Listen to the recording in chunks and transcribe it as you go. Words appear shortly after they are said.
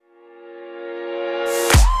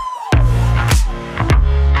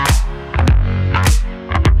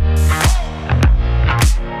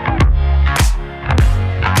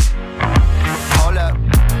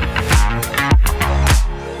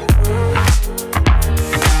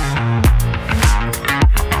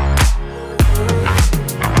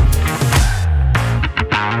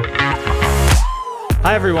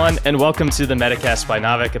Hi, everyone, and welcome to the Metacast by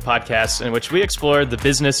Naavik, a podcast in which we explore the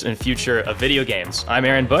business and future of video games. I'm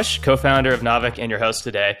Aaron Bush, co-founder of Naavik and your host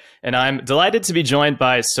today, and I'm delighted to be joined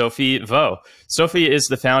by Sophie Vo. Sophie is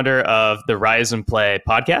the founder of the Rise and Play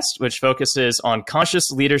podcast, which focuses on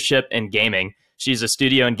conscious leadership in gaming. She's a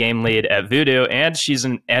studio and game lead at Voodoo, and she's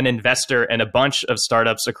an investor in a bunch of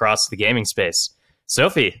startups across the gaming space.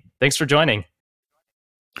 Sophie, thanks for joining.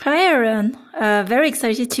 Hi, Aaron. Very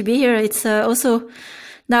excited to be here. It's also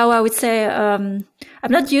now I would say I'm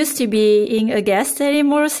not used to being a guest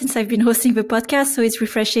anymore since I've been hosting the podcast. So it's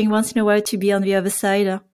refreshing once in a while to be on the other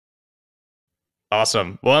side.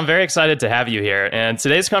 Awesome. Well, I'm very excited to have you here. And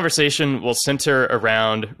today's conversation will center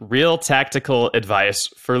around real tactical advice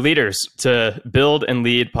for leaders to build and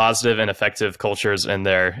lead positive and effective cultures in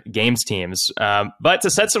their games teams. But to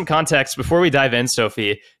set some context, before we dive in,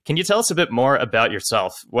 Sophie, can you tell us a bit more about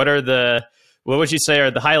yourself? What would you say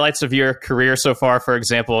are the highlights of your career so far, for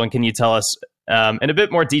example? And can you tell us in a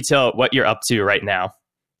bit more detail what you're up to right now?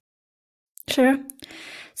 Sure.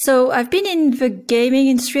 So I've been in the gaming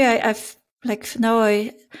industry. I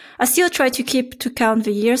still try to count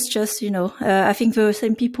the years, just, I think the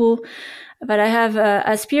same people that I have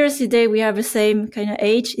as peers today, we have the same kind of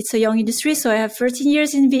age. It's a young industry. So I have 13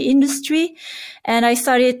 years in the industry, and I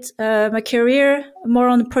started my career more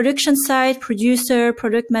on the production side, producer,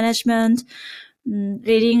 product management,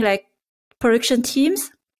 leading like production teams.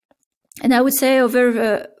 And I would say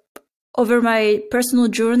over my personal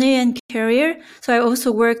journey and career, so I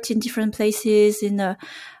also worked in different places in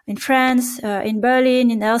France, in Berlin,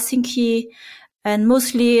 in Helsinki, and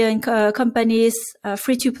mostly in companies,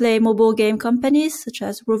 free-to-play mobile game companies such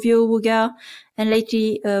as Rovio, Wuga, and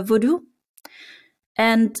lately Voodoo.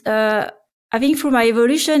 And I think through my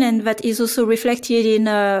evolution, and that is also reflected in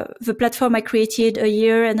the platform I created a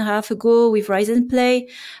year and a half ago with Rise and Play,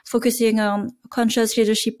 focusing on conscious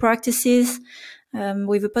leadership practices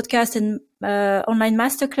with a podcast and online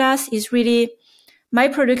masterclass, is really my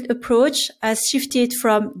product approach has shifted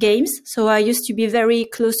from games. So I used to be very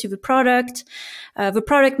close to the product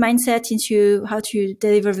mindset into how to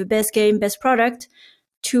deliver the best game, best product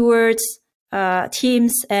towards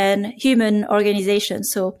teams and human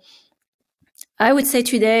organizations. So I would say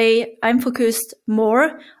today I'm focused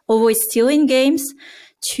more, always still in games,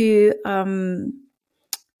 to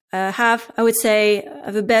have, I would say,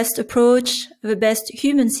 the best approach, the best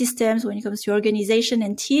human systems when it comes to organization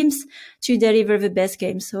and teams to deliver the best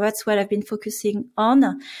games. So that's what I've been focusing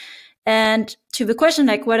on. And to the question,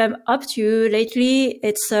 like what I'm up to lately,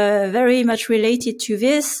 it's very much related to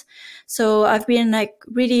this. So I've been like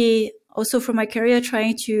really also for my career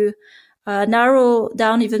trying to narrow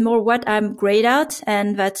down even more what I'm great at,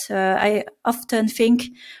 and that I often think,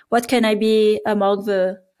 what can I be among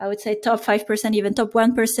the, I would say, top 5%, even top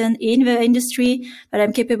 1% in the industry that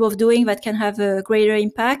I'm capable of doing that can have a greater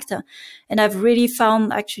impact. And I've really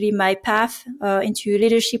found actually my path into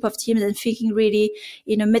leadership of teams and thinking really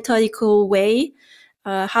in a methodical way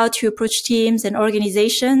how to approach teams and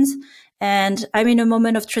organizations. And I'm in a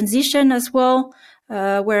moment of transition as well,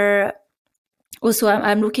 where also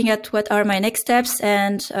I'm looking at what are my next steps,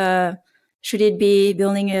 and should it be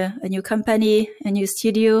building a new company, a new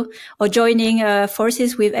studio, or joining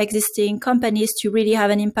forces with existing companies to really have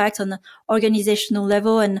an impact on the organizational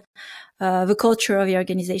level and the culture of the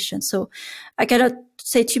organization. So I cannot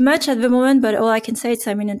say too much at the moment, but all I can say is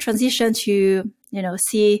I'm in a transition to,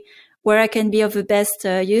 see where I can be of the best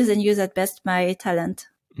use and use at best my talent.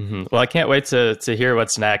 Mm-hmm. Well, I can't wait to hear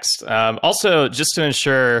what's next. Also, just to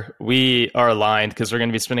ensure we are aligned, because we're going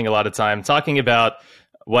to be spending a lot of time talking about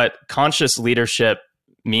what conscious leadership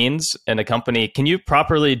means in a company. Can you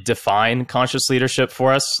properly define conscious leadership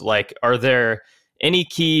for us? Like, are there any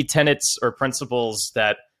key tenets or principles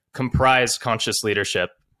that comprise conscious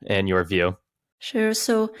leadership in your view? Sure.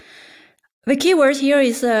 So the key word here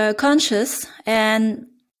is conscious. And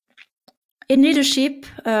in leadership,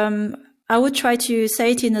 I would try to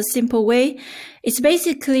say it in a simple way. It's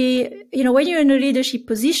basically, when you're in a leadership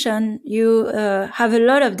position, you have a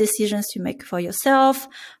lot of decisions to make for yourself,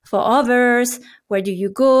 for others, where do you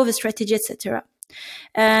go, the strategy, etc.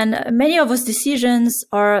 And many of those decisions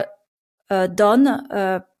are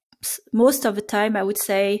done most of the time, I would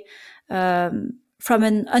say, from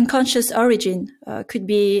an unconscious origin. Could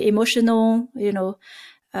be emotional,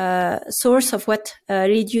 source of what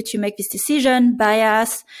lead you to make this decision,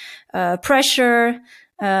 bias, pressure,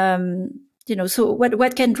 so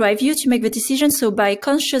what can drive you to make the decision? So by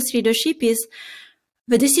conscious leadership is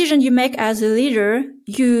the decision you make as a leader,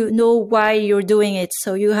 you know why you're doing it.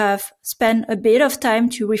 So you have spent a bit of time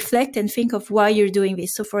to reflect and think of why you're doing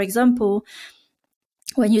this. So for example,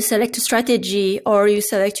 when you select a strategy or you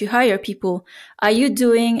select to hire people, are you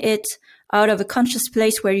doing it out of a conscious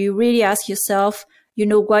place where you really ask yourself, you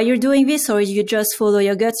know why you're doing this, or you just follow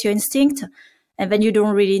your guts, your instinct, and then you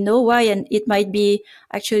don't really know why, and it might be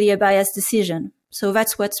actually a biased decision. So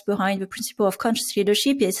that's what's behind the principle of conscious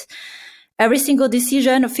leadership is every single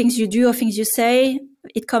decision of things you do or things you say,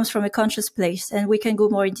 it comes from a conscious place. And we can go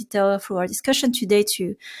more in detail through our discussion today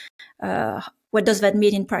to what does that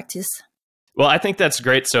mean in practice. Well, I think that's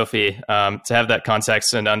great, Sophie, to have that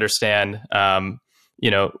context and understand,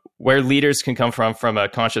 where leaders can come from a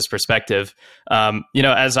conscious perspective.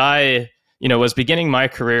 As I, was beginning my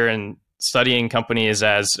career in studying companies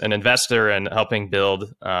as an investor and helping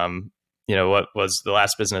build, what was the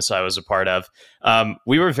last business I was a part of,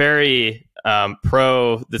 we were very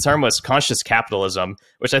the term was conscious capitalism,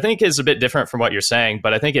 which I think is a bit different from what you're saying,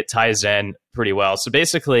 but I think it ties in pretty well. So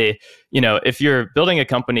basically, if you're building a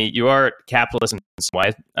company, you are capitalist in some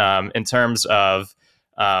way, in terms of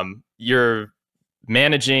you're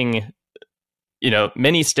managing,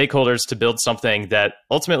 many stakeholders to build something that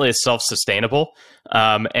ultimately is self-sustainable.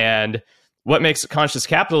 And what makes conscious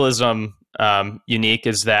capitalism unique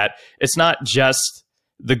is that it's not just,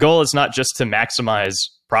 the goal is not just to maximize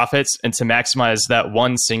profits and to maximize that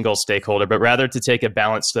one single stakeholder, but rather to take a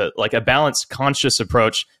balanced, conscious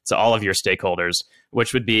approach to all of your stakeholders,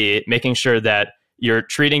 which would be making sure that you're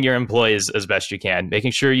treating your employees as best you can,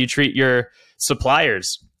 making sure you treat your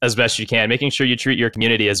suppliers as best you can, making sure you treat your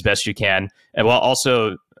community as best you can, and while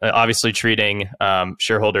also obviously treating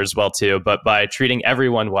shareholders well too. But by treating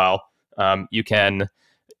everyone well, you could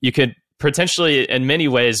potentially, in many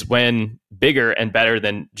ways, win bigger and better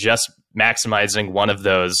than just maximizing one of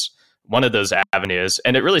those avenues.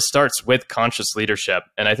 And it really starts with conscious leadership.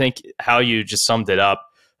 And I think how you just summed it up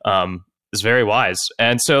is very wise.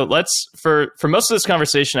 And so for most of this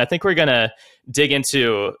conversation, I think we're going to dig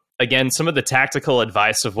into, again, some of the tactical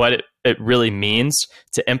advice of what it really means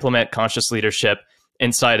to implement conscious leadership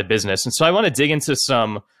inside a business. And so I want to dig into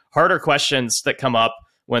some harder questions that come up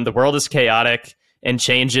when the world is chaotic and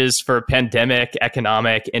changes for pandemic,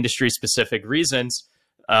 economic, industry-specific reasons.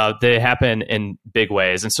 They happen in big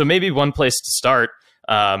ways. And so maybe one place to start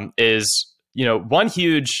is, one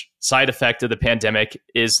huge side effect of the pandemic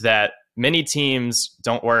is that many teams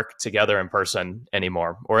don't work together in person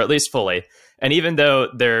anymore, or at least fully. And even though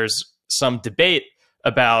there's some debate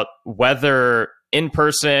about whether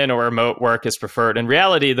in-person or remote work is preferred, in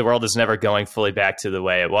reality, the world is never going fully back to the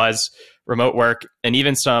way it was. Remote work and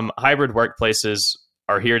even some hybrid workplaces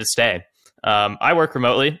are here to stay. I work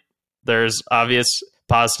remotely. There's obvious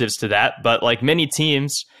positives to that, but like many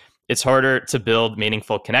teams, it's harder to build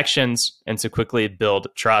meaningful connections and to quickly build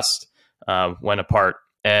trust when apart,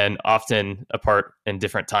 and often apart in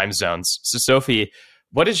different time zones. So Sophie,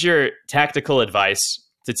 what is your tactical advice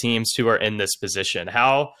to teams who are in this position?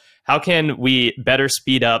 How can we better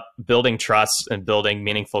speed up building trust and building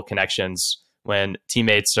meaningful connections when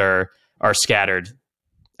teammates are scattered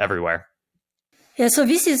everywhere? Yeah, so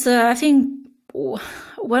this is, I think,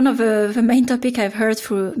 one of the main topic I've heard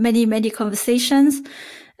through many, many conversations,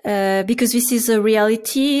 because this is a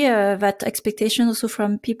reality, that expectation also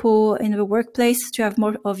from people in the workplace to have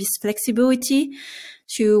more of this flexibility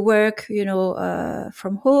to work,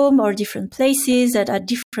 from home or different places at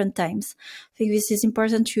different times. I think this is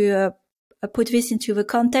important to put this into the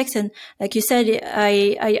context. And like you said,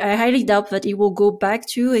 I highly doubt that it will go back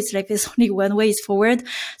to, it's like there's only one way is forward.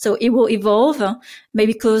 So it will evolve,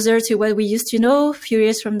 maybe closer to what we used to know a few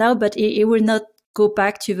years from now, but it will not go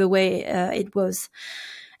back to the way it was.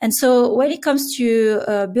 And so when it comes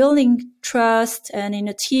to building trust and in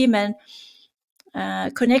a team and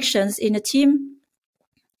connections in a team,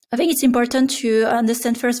 I think it's important to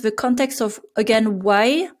understand first the context of, again,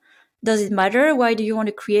 why does it matter? Why do you want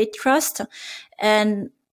to create trust? And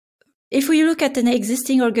if we look at an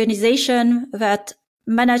existing organization that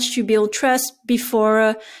managed to build trust before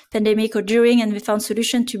a pandemic or during, and we found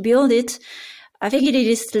solution to build it, I think it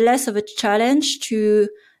is less of a challenge to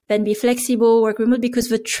then be flexible, work remote, because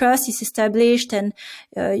the trust is established and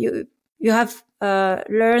you have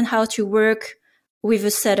learned how to work with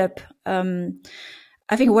a setup.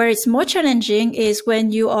 I think where it's more challenging is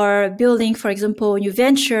when you are building, for example, a new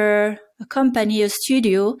venture, a company, a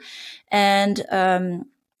studio. And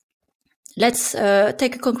let's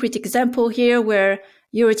take a concrete example here where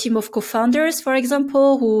you're a team of co-founders, for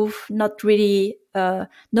example, who've not really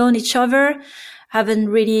known each other, haven't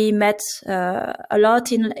really met a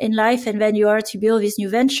lot in life. And then you are to build this new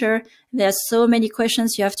venture. There's so many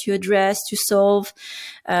questions you have to address, to solve,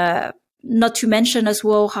 not to mention as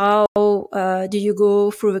well how do you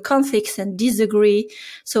go through the conflicts and disagree?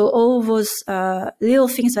 So all those little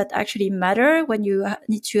things that actually matter when you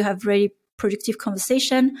need to have very productive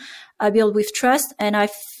conversation are built with trust. And I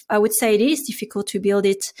would say it is difficult to build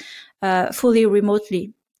it fully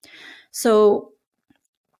remotely. So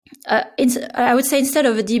I would say instead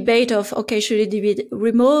of a debate of, okay, should it be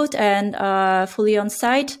remote and fully on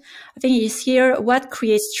site, I think it's here what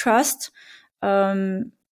creates trust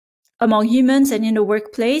among humans and in the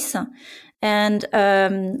workplace. And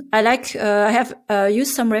I have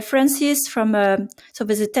used some references from, so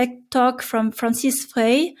there's a TED talk from Francis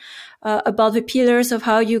Frey about the pillars of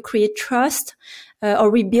how you create trust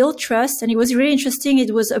or rebuild trust. And it was really interesting.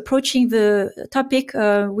 It was approaching the topic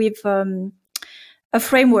with a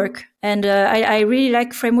framework. And I really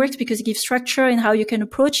like frameworks because it gives structure in how you can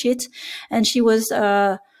approach it. And she was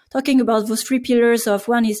talking about those three pillars of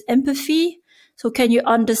one is empathy. So can you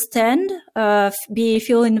understand,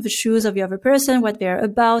 feel in the shoes of the other person, what they're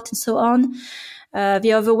about, and so on.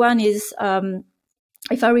 The other one is,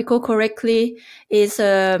 if I recall correctly, is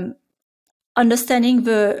understanding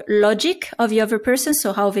the logic of the other person.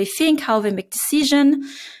 So how they think, how they make decisions.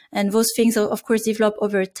 And those things, of course, develop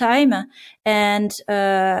over time. And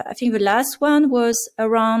I think the last one was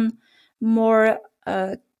around more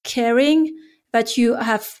caring, that you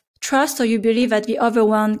have trust or you believe that the other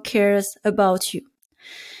one cares about you.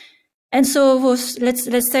 And so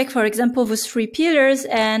let's take, for example, those three pillars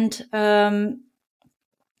and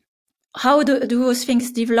how do those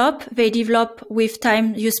things develop? They develop with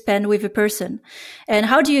time you spend with a person. And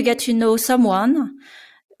how do you get to know someone?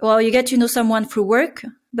 Well, you get to know someone through work,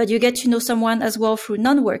 but you get to know someone as well through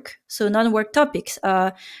non-work. So non-work topics.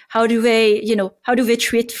 How do they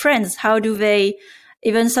treat friends? How do they,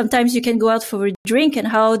 even sometimes you can go out for a drink and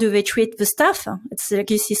how do they treat the staff? It's like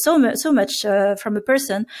you see so much from a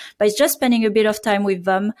person, but it's just spending a bit of time with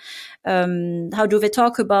them. How do they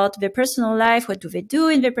talk about their personal life? What do they do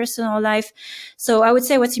in their personal life? So I would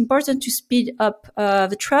say what's important to speed up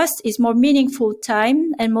the trust is more meaningful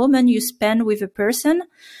time and moment you spend with a person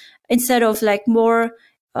instead of like more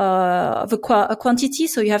of a quantity.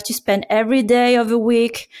 So you have to spend every day of the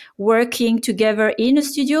week working together in a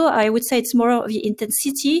studio. I would say it's more of the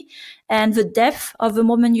intensity and the depth of the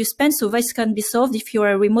moment you spend. So this can be solved if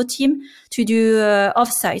you're a remote team to do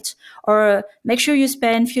offsite, or make sure you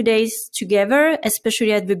spend a few days together,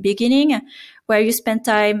 especially at the beginning, where you spend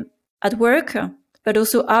time at work, but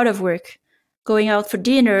also out of work, going out for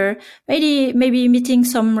dinner, maybe meeting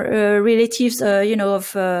some relatives,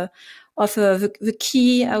 of the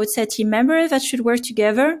key, I would say, team member that should work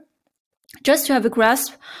together, just to have a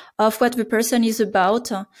grasp of what the person is about.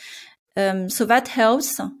 So that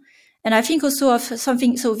helps. And I think also of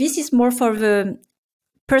something, so this is more for the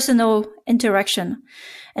personal interaction.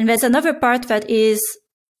 And there's another part that is,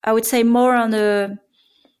 I would say, more on a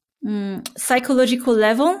psychological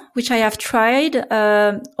level, which I have tried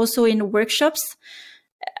also in workshops,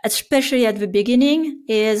 especially at the beginning,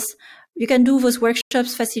 is you can do those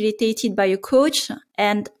workshops facilitated by a coach.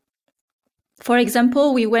 And for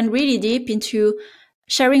example, we went really deep into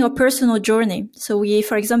sharing our personal journey. So we,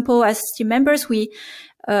 for example, as team members, we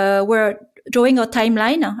were drawing a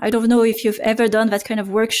timeline. I don't know if you've ever done that kind of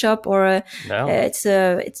workshop, or No.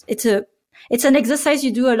 It's an exercise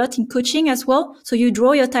you do a lot in coaching as well. So you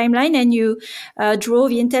draw your timeline and you draw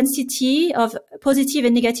the intensity of positive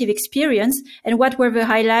and negative experience and what were the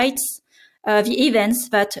highlights, the events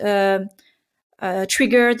that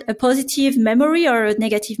triggered a positive memory or a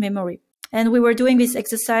negative memory. And we were doing this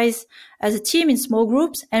exercise as a team in small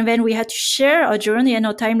groups. And then we had to share our journey and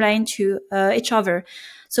our timeline to each other.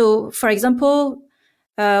 So, for example,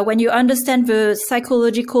 when you understand the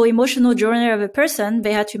psychological, emotional journey of a person,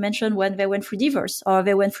 they had to mention when they went through divorce, or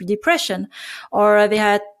they went through depression, or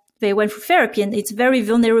they went through therapy. And it's a very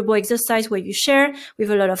vulnerable exercise where you share with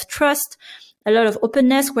a lot of trust, a lot of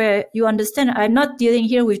openness, where you understand I'm not dealing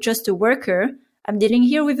here with just a worker. I'm dealing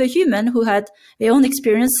here with a human who had their own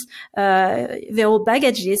experience, their own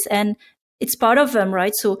baggages, and it's part of them,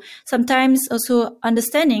 right? So sometimes also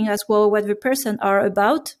understanding as well what the person are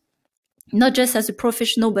about, not just as a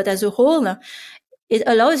professional, but as a whole, it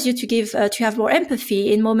allows you to to have more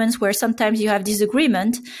empathy in moments where sometimes you have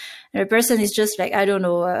disagreement. And the person is just like, I don't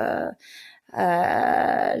know,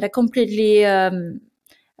 like completely,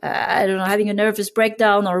 I don't know, having a nervous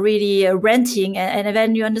breakdown or really ranting. And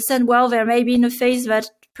then you understand, well, they're maybe in a phase that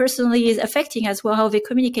personally is affecting as well how they're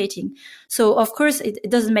communicating. So of course it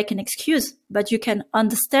doesn't make an excuse, but you can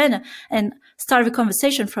understand and start the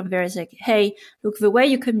conversation from there. It's like, hey, look, the way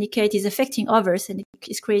you communicate is affecting others and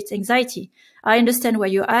it creates anxiety. I understand where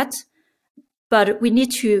you're at, but we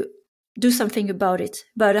need to do something about it,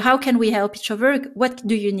 but how can we help each other? What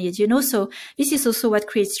do you need? So this is also what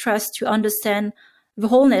creates trust, to understand the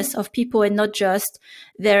wholeness of people and not just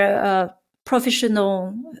their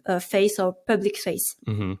professional face or public face.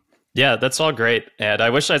 Mm-hmm. Yeah, that's all great. And I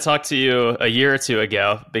wish I talked to you a year or two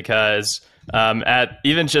ago, because at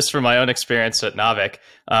even just from my own experience at Navic,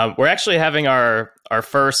 we're actually having our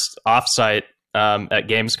first offsite at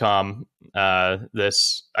Gamescom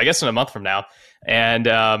this, I guess, in a month from now. And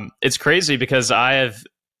it's crazy because I have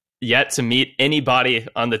yet to meet anybody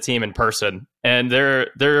on the team in person. And there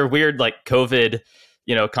are weird like COVID,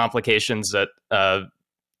 complications that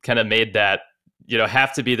kind of made that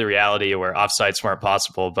have to be the reality where offsites weren't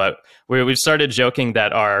possible. But we've started joking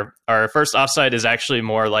that our first offsite is actually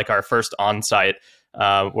more like our first onsite,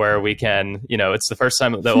 where we can, it's the first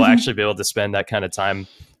time that we'll actually be able to spend that kind of time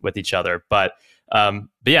with each other. But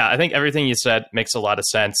yeah, I think everything you said makes a lot of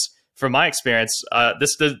sense. From my experience,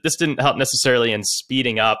 this didn't help necessarily in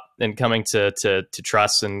speeding up and coming to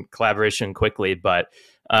trust and collaboration quickly, but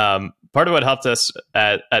part of what helped us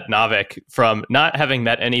at Navic, from not having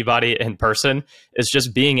met anybody in person, is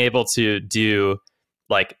just being able to do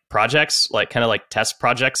like projects, like kind of like test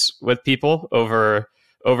projects with people over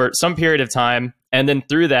some period of time. And then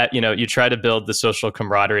through that, you try to build the social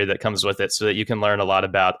camaraderie that comes with it, so that you can learn a lot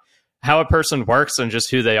about how a person works and just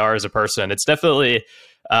who they are as a person. It's definitely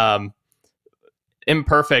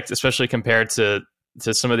imperfect, especially compared to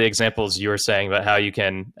some of the examples you were saying about how you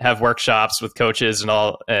can have workshops with coaches and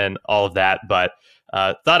all of that. But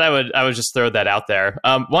thought I would just throw that out there.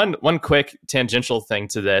 One quick tangential thing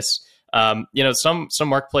to this, some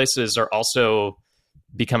workplaces are also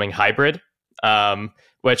becoming hybrid,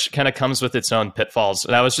 which kind of comes with its own pitfalls.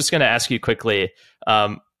 And I was just going to ask you quickly,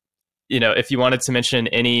 if you wanted to mention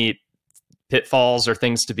any pitfalls or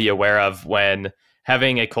things to be aware of when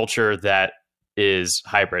having a culture that is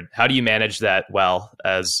hybrid. How do you manage that well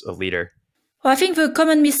as a leader? Well, I think the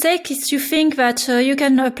common mistake is to think that you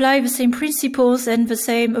can apply the same principles and the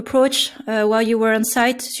same approach while you were on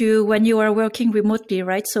site to when you are working remotely,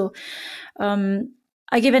 right? So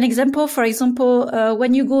I give an example. For example,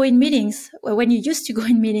 when you go in meetings, or when you used to go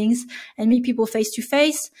in meetings and meet people face to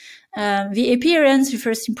face, the appearance, the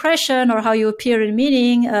first impression, or how you appear in a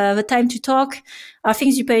meeting, the time to talk, are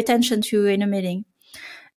things you pay attention to in a meeting.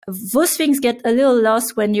 Those things get a little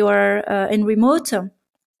lost when you are in remote.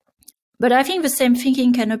 But I think the same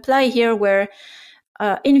thinking can apply here, where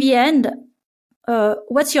in the end,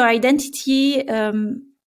 what's your identity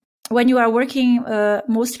when you are working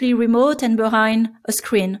mostly remote and behind a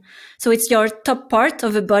screen? So it's your top part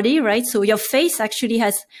of the body, right? So your face actually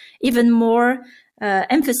has even more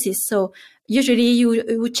emphasis. So usually you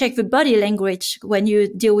would check the body language when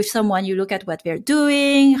you deal with someone. You look at what they're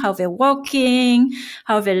doing, how they're walking,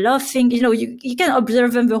 how they're laughing. You can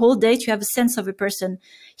observe them the whole day to have a sense of a person.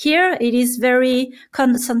 Here, it is very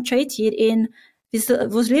concentrated in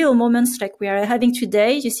those little moments like we are having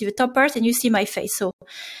today. You see the top part and you see my face. So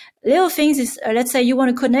little things is, let's say you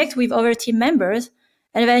want to connect with other team members,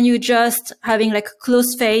 and then you just having like a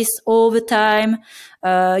closed face all the time.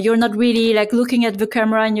 You're not really like looking at the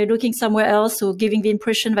camera and you're looking somewhere else, so giving the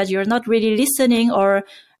impression that you're not really listening or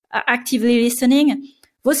actively listening.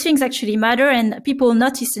 Those things actually matter, and people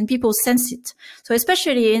notice and people sense it. So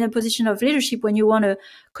especially in a position of leadership, when you want to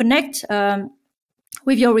connect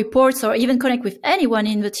with your reports or even connect with anyone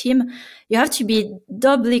in the team, you have to be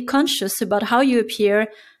doubly conscious about how you appear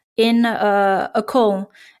in a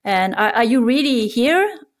call. And are you really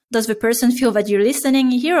here? Does the person feel that you're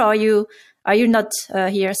listening here, or are you not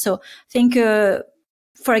here? So I think,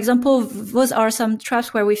 for example, those are some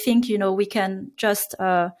traps where we think, we can just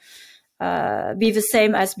be the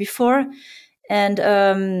same as before. And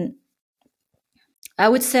I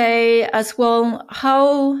would say as well,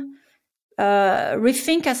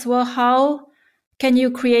 rethink as well, how can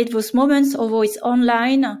you create those moments, although it's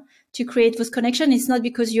online, to create those connections. It's not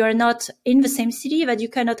because you are not in the same city that you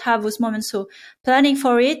cannot have those moments. So planning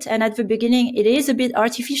for it. And at the beginning, it is a bit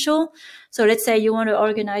artificial. So let's say you want to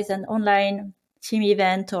organize an online team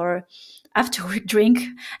event or after work drink.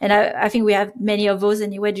 And I think we have many of those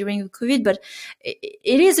anyway during COVID, but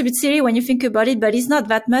it is a bit silly when you think about it, but it's not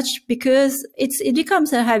that much because it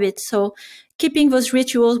becomes a habit. So keeping those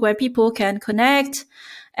rituals where people can connect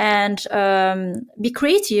and be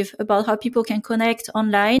creative about how people can connect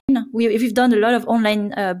online. We've done a lot of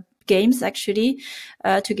online games actually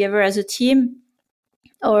together as a team,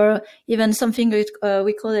 or even something we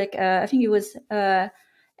call like I think it was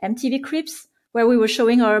MTV Crips, where we were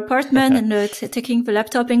showing our apartment and taking the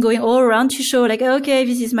laptop and going all around to show like, okay,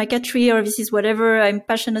 this is my cat tree, or this is whatever I'm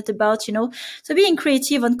passionate about, So being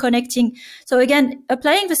creative and connecting. So again,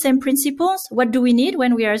 applying the same principles. What do we need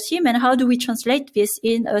when we are a team, and how do we translate this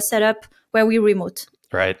in a setup where we remote?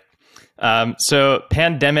 Right. So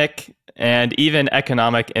pandemic and even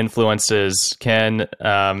economic influences can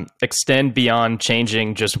extend beyond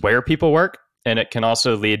changing just where people work. And it can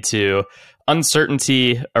also lead to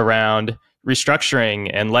uncertainty around restructuring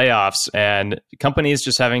and layoffs, and companies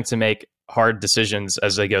just having to make hard decisions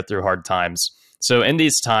as they go through hard times. So in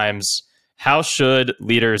these times, how should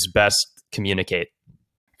leaders best communicate?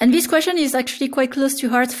 And this question is actually quite close to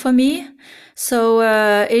heart for me. So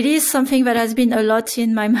it is something that has been a lot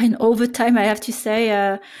in my mind all the time, I have to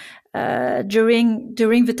say. During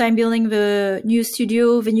the time building the new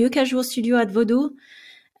studio, the new casual studio at Vodou,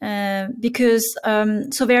 because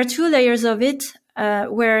so there are two layers of it.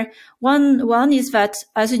 Where one is that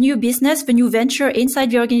as a new business, the new venture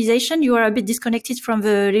inside the organization, you are a bit disconnected from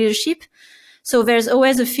the leadership. So there's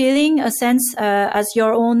always a feeling, a sense, as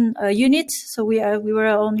your own unit. So we were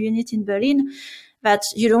our own unit in Berlin, that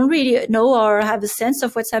you don't really know or have a sense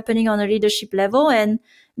of what's happening on a leadership level. And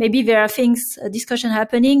maybe there are things, a discussion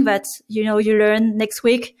happening that, you learn next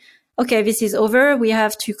week. Okay, this is over. We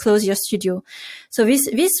have to close your studio. So this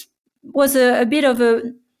was a bit of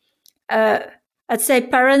I'd say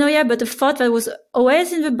paranoia, but a thought that was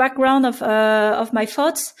always in the background of my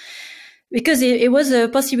thoughts, because it was a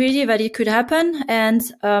possibility that it could happen. And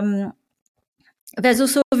there's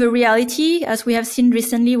also the reality, as we have seen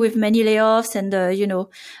recently with many layoffs and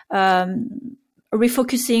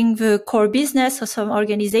refocusing the core business of some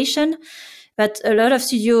organization, that a lot of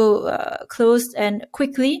studio closed and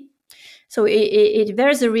quickly. So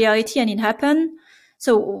there's a reality, and it happened.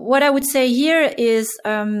 So what I would say here is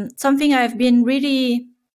something I've been really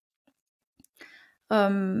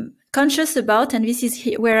conscious about, and this is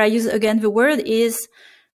where I use again the word, is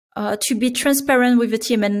to be transparent with the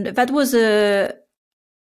team. And that was a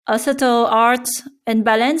subtle art and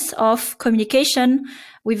balance of communication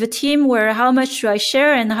with the team, where how much do I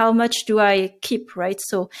share and how much do I keep, right?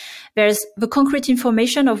 So there's the concrete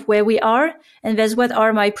information of where we are, and there's what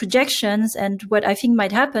are my projections and what I think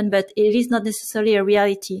might happen, but it is not necessarily a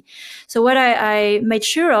reality. So what I made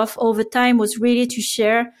sure of all the time was really to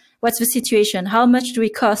share what's the situation, how much do we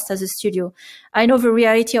cost as a studio. I know the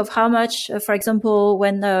reality of how much, for example,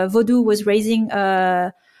 when Vodou was raising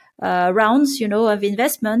rounds, of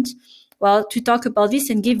investment. Well, to talk about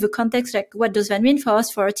this and give the context, like what does that mean for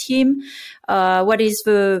us, for our team? What is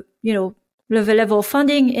the level of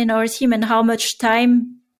funding in our team, and how much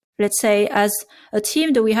time, let's say, as a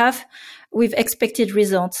team do we have with expected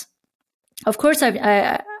results? Of course,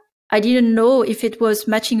 I didn't know if it was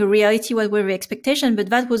matching a reality, what were the expectations,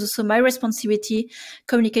 but that was also my responsibility,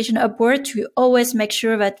 communication upward, to always make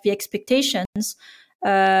sure that the expectations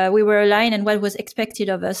we were aligned and what was expected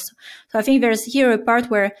of us. So I think there's here a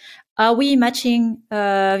part where, are we matching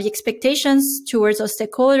the expectations towards our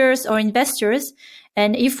stakeholders or investors?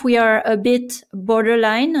 And if we are a bit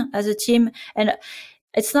borderline as a team, and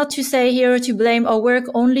it's not to say here to blame our work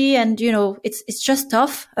only, and it's just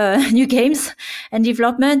tough, new games and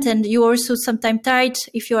development, and you also sometimes tight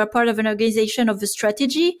if you are part of an organization of the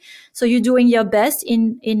strategy. So you're doing your best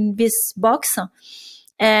in this box,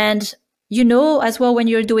 and as well when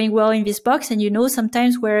you're doing well in this box, and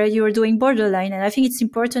sometimes where you're doing borderline. And I think it's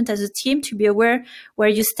important as a team to be aware where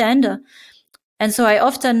you stand. And so I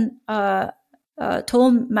often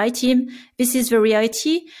told my team, this is the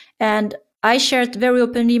reality. And I shared very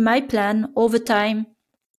openly my plan all the time.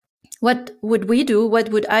 What would we do?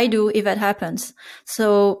 What would I do if that happens?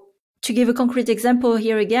 So to give a concrete example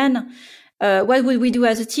here again, what would we do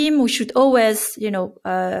as a team? We should always,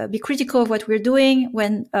 be critical of what we're doing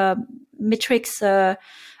when metrics are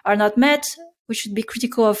not met. We should be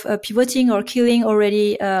critical of pivoting or killing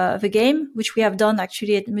already the game, which we have done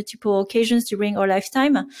actually at multiple occasions during our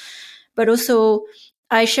lifetime. But also,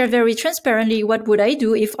 I share very transparently what would I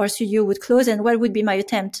do if our studio would close and what would be my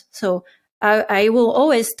attempt. So I will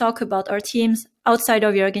always talk about our teams outside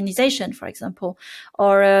of your organization, for example,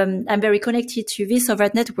 or I'm very connected to this or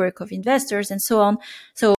that network of investors and so on.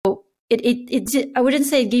 So it I wouldn't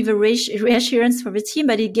say it gave a reassurance for the team,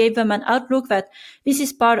 but it gave them an outlook that this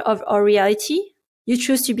is part of our reality. You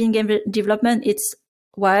choose to be in game development. It's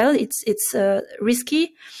wild. It's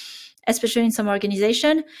risky, especially in some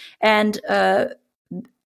organization. And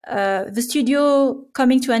the studio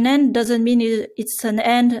coming to an end doesn't mean it's an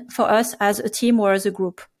end for us as a team or as a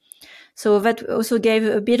group. So that also gave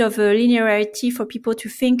a bit of a linearity for people to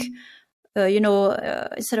think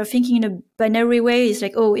instead of thinking in a binary way, it's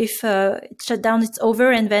like, oh, if it's shut down, it's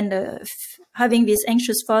over, and then having this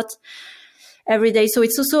anxious thought every day. So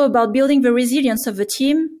it's also about building the resilience of the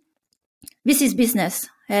team. This is business,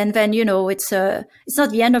 and then it's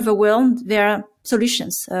not the end of the world. There are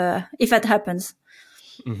solutions if that happens.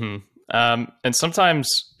 Mm-hmm. And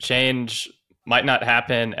sometimes change might not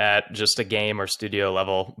happen at just a game or studio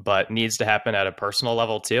level, but needs to happen at a personal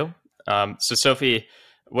level too. So Sophie,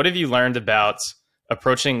 what have you learned about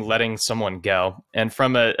approaching letting someone go? And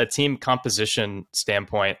from a team composition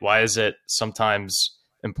standpoint, why is it sometimes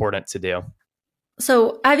important to do?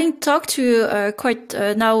 So having talked to quite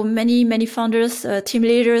now many founders, team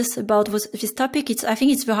leaders about this topic, I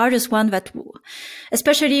think it's the hardest one, that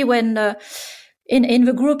especially when in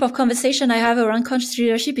the group of conversation I have around conscious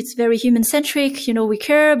leadership, it's very human centric. We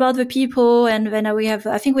care about the people, and then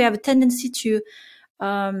I think we have a tendency to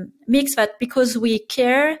mix that because we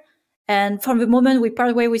care, and from the moment we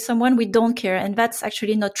part way with someone, we don't care, and that's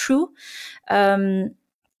actually not true. So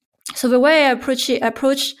the way I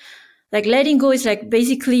approach like letting go is like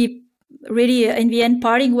basically really in the end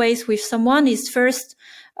parting ways with someone is first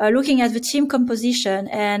looking at the team composition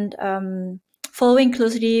and following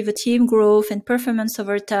closely the team growth and performance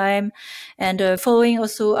over time, and following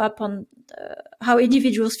also up on how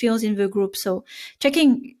individuals feel in the group. So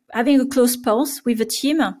having a close pulse with the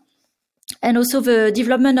team, and also the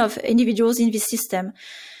development of individuals in the system.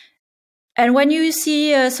 And when you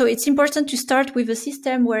see, so it's important to start with a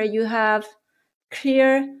system where you have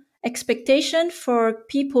clear expectation for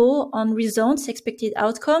people on results, expected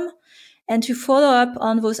outcome, and to follow up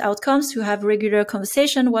on those outcomes, to have regular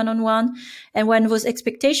conversation one-on-one. And when those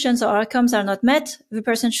expectations or outcomes are not met, the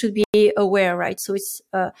person should be aware, right? So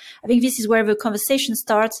I think this is where the conversation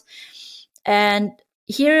starts. And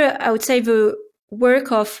here I would say the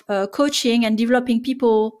work of coaching and developing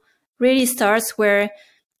people really starts where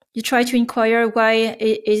you try to inquire, why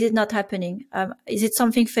is it not happening? Is it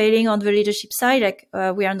something failing on the leadership side? Like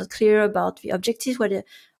we are not clear about the objectives,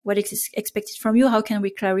 what is expected from you? How can we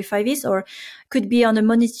clarify this? Or could be on a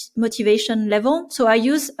motivation level. So I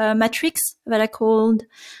use a matrix that I called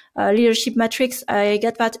leadership matrix. I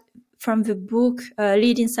get that from the book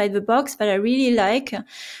Lead Inside the Box, that I really like.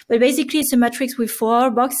 But basically it's a matrix with 4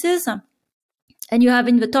 boxes, and you have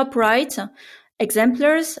in the top right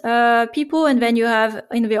exemplars people, and then you have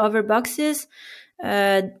in the other boxes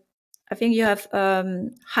I think you have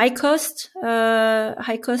high cost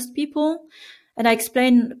people, and I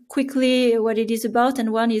explain quickly what it is about.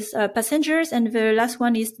 And one is passengers, and the last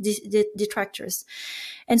one is detractors.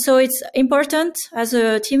 And so it's important as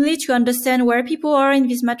a team lead to understand where people are in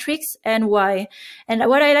this matrix and why. And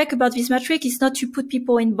what I like about this matrix is not to put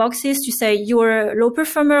people in boxes to say you're a low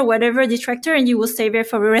performer, whatever, detractor, and you will stay there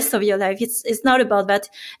for the rest of your life. It's not about that.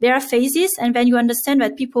 There are phases, and then you understand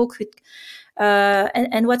that people could,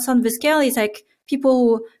 and what's on the scale is like people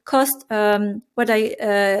who cost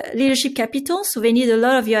leadership capital, so they need a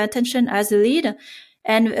lot of your attention as a lead,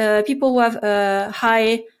 and people who have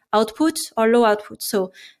high output or low output.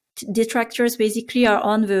 So detractors basically are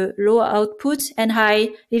on the low output and high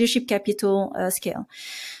leadership capital scale.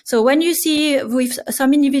 So when you see with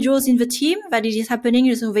some individuals in the team that it is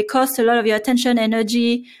happening, so they cost a lot of your attention,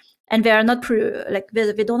 energy, and they are not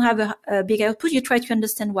they don't have a big output, you try to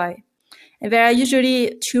understand why. And there are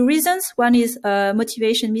usually 2 reasons. One is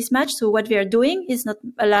motivation mismatch. So what they are doing is not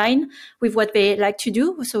aligned with what they like to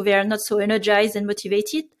do. So they are not so energized and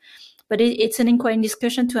motivated. But it's an inquiry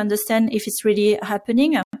discussion to understand if it's really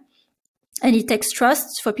happening. And it takes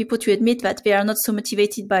trust for people to admit that they are not so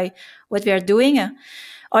motivated by what they are doing.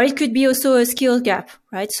 Or it could be also a skill gap,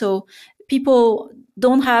 right? So people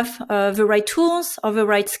don't have the right tools or the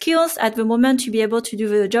right skills at the moment to be able to do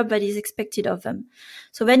the job that is expected of them.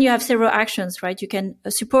 So then you have several actions, right? You can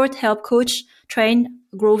support, help, coach, train,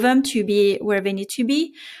 grow them to be where they need to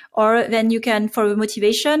be. Or then you can, for the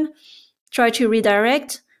motivation, try to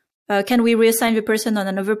redirect. Can we reassign the person on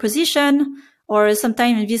another position? Or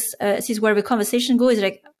sometimes this is where the conversation goes,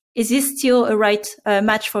 like, is this still a right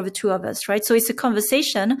match for the 2 of us, right? So it's a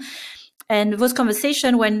conversation. And those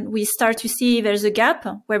conversations, when we start to see there's a gap,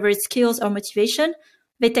 whether it's skills or motivation,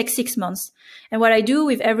 they take 6 months. And what I do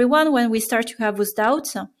with everyone when we start to have those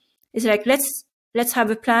doubts is like, let's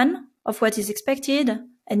have a plan of what is expected.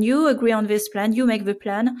 And you agree on this plan, you make the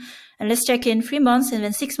plan, and let's check in 3 months and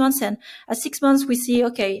then 6 months. And at 6 months, we see,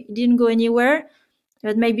 okay, it didn't go anywhere,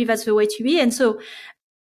 but maybe that's the way to be. And so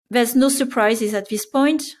there's no surprises at this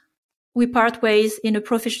point. We part ways in a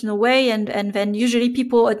professional way. And then usually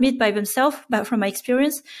people admit by themselves, but from my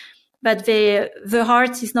experience, that the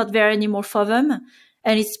heart is not there anymore for them.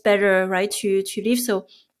 And it's better, right, to leave. So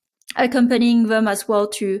accompanying them as well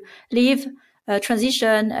to live,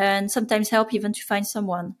 transition, and sometimes help even to find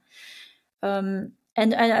someone.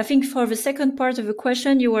 And I think for the second part of the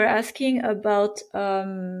question, you were asking about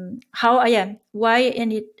how I am, why,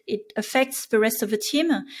 and it affects the rest of the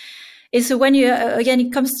team. Is when you again,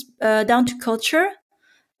 it comes down to culture.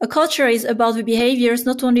 A culture is about the behaviors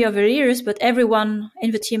not only of the leaders, but everyone in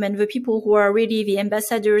the team and the people who are really the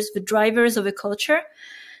ambassadors, the drivers of a culture.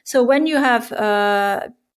 So when you have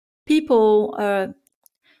people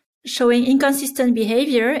showing inconsistent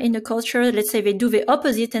behavior in the culture, let's say they do the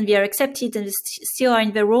opposite and they are accepted and still are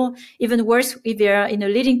in the role, even worse if they are in a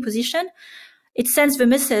leading position, it sends the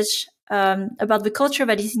message about the culture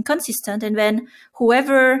that is inconsistent. And then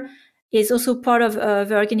whoever is also part of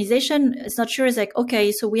the organization is not sure, is like,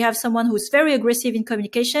 okay, so we have someone who's very aggressive in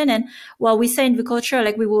communication, and while we say in the culture,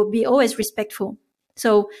 like, we will be always respectful.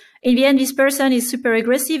 So in the end, this person is super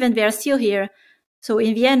aggressive and they are still here. So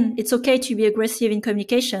in the end, it's okay to be aggressive in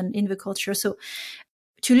communication in the culture. So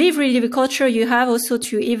to live really the culture, you have also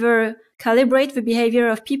to either calibrate the behavior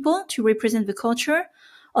of people to represent the culture,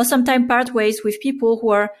 or sometimes part ways with people who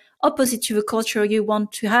are opposite to the culture you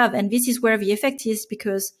want to have. And this is where the effect is,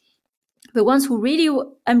 because the ones who really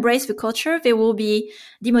embrace the culture, they will be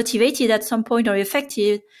demotivated at some point or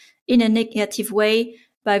affected in a negative way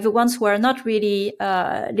by the ones who are not really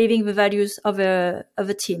living the values of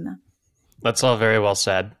a team. That's all very well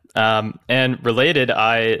said. And related,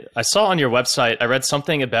 I saw on your website, I read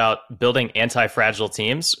something about building anti-fragile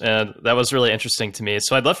teams, and that was really interesting to me.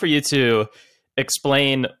 So I'd love for you to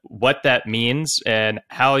explain what that means and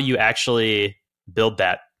how you actually build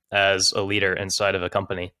that as a leader inside of a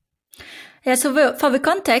company. Yeah, so for the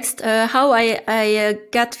context, how I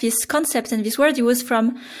got this concept and this word, it was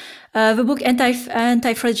from the book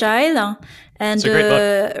Anti-Fragile, and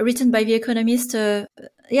written by the economist.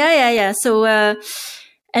 Yeah. So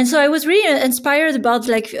and so I was really inspired about,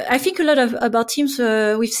 like, I think a lot about teams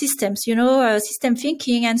with systems, system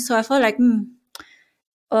thinking, and so I thought, like,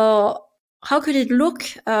 how could it look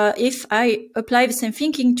if I apply the same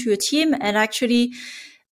thinking to a team? And actually,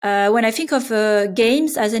 when I think of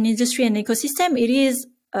games as an industry and ecosystem, it is,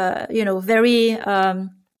 very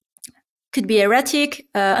could be erratic,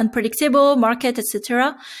 unpredictable, market,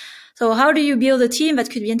 etc. So how do you build a team that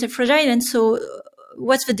could be anti-fragile? And so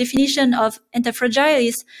what's the definition of anti-fragile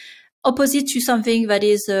is opposite to something that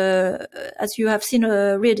is, as you have seen,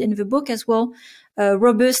 read in the book as well,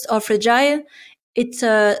 robust or fragile. It's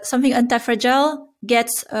something anti-fragile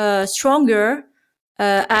gets stronger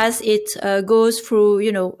as it goes through,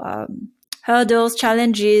 hurdles,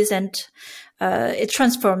 challenges, and it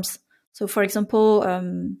transforms. So, for example,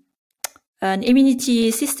 an immunity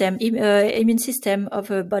system, immune system of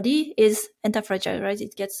a body is anti-fragile, right?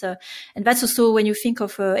 It gets, and that's also when you think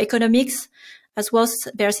of economics as well.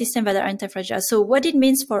 There are systems that are anti-fragile. So, what it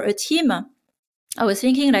means for a team, I was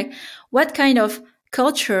thinking, like, what kind of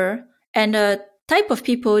culture and type of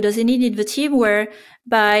people does it need in the team, where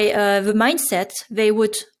by the mindset they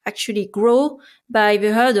would actually grow by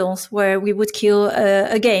the hurdles, where we would kill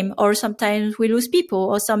a game, or sometimes we lose people,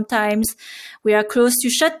 or sometimes we are close to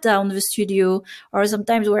shut down the studio, or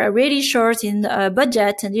sometimes we are really short in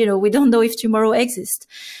budget, and we don't know if tomorrow exists.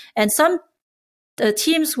 And some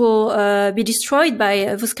teams will be destroyed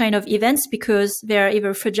by those kind of events because they are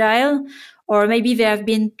either fragile, or maybe they have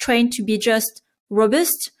been trained to be just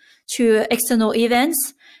robust to external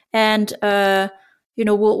events, and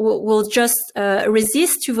will just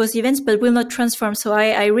resist to those events, but will not transform. So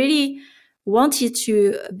I really wanted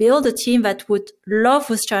to build a team that would love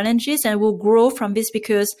those challenges and will grow from this,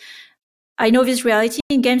 because I know this reality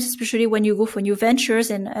in games, especially when you go for new ventures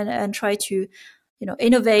and try to,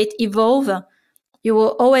 innovate, evolve. You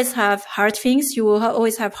will always have hard things. You will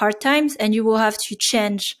always have hard times, and you will have to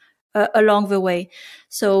change along the way.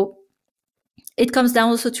 So it comes down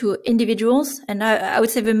also to individuals. And I would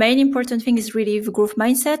say the main important thing is really the growth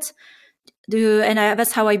mindset.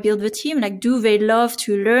 That's how I build the team. Like, do they love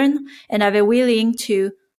to learn, and are they willing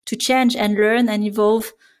to change and learn and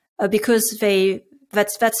evolve because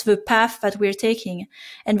that's the path that we're taking.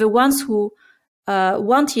 And the ones who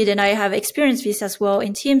wanted, and I have experienced this as well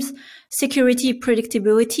in teams, security,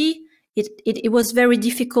 predictability. It was very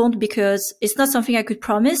difficult because it's not something I could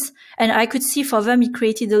promise, and I could see for them it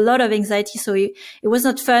created a lot of anxiety. So it was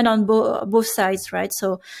not fun on both sides, right?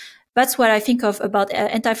 So that's what I think of about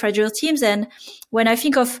anti-fragile teams. And when I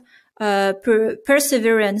think of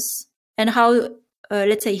perseverance and how,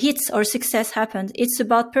 let's say, hits or success happened, it's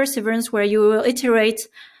about perseverance, where you will iterate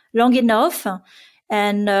long enough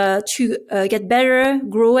and to get better,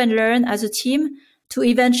 grow and learn as a team to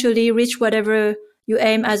eventually reach whatever you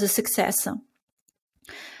aim as a success.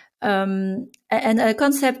 And a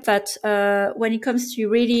concept that when it comes to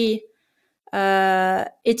really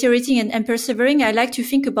iterating and persevering, I like to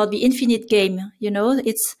think about the infinite game.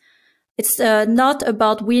 It's not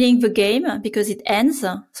about winning the game because it ends.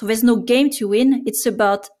 So there's no game to win. It's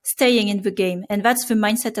about staying in the game. And that's the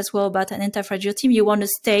mindset as well about an anti-fragile team. You want to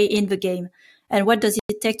stay in the game. And what does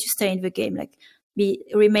it take to stay in the game? Like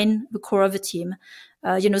remain the core of the team,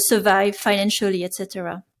 survive financially,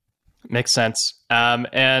 etc. Makes sense.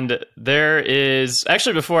 And there is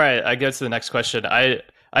actually, before I go to the next question, I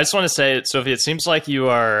just want to say, Sophie, it seems like you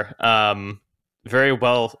are very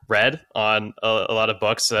well read on a lot of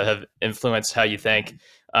books that have influenced how you think.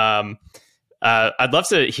 I'd love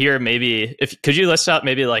to hear could you list out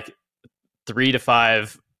maybe like 3 to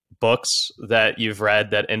 5 books that you've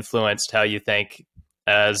read that influenced how you think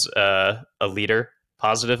as a leader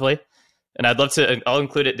positively? And I'll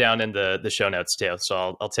include it down in the show notes too.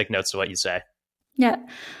 So I'll take notes of what you say. Yeah.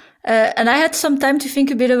 And I had some time to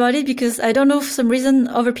think a bit about it because I don't know, for some reason,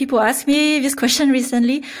 other people asked me this question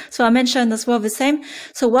recently. So I mentioned as well the same.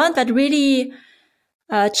 So one that really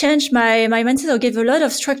changed my mindset or gave a lot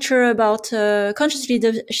of structure about conscious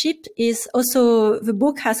leadership is also the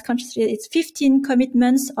book has it's 15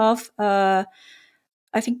 commitments of,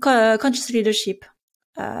 conscious leadership.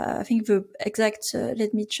 I think the exact,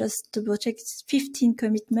 let me just double check. It's 15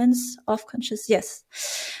 commitments of conscious. Yes.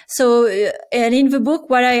 So, and in the book,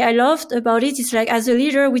 what I loved about it is like, as a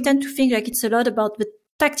leader, we tend to think like it's a lot about the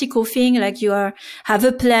tactical thing, like have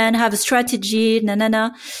a plan, have a strategy,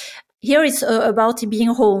 Here it's about being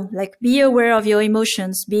whole, like be aware of your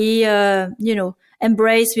emotions, embrace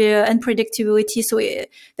the unpredictability. So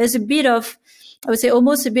there's a bit of, I would say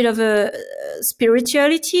almost a bit of a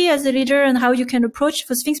spirituality as a leader and how you can approach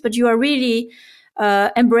those things, but you are really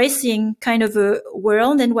embracing kind of a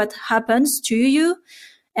world and what happens to you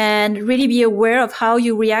and really be aware of how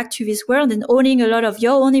you react to this world and owning a lot of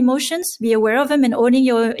your own emotions, be aware of them and owning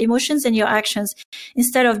your emotions and your actions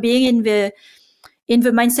instead of being in the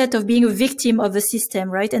mindset of being a victim of the system,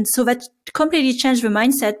 right? And so that completely changed the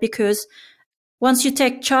mindset because once you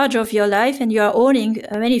take charge of your life and you are owning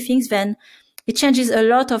many things, then it changes a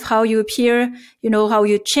lot of how you appear, how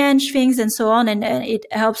you change things and so on. And it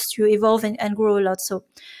helps to evolve and grow a lot. So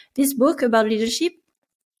this book about leadership,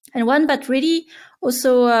 and one that really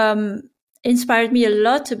also inspired me a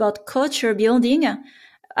lot about culture building,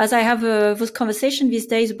 as I have those conversations these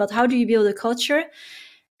days about how do you build a culture.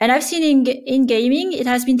 And I've seen in gaming, it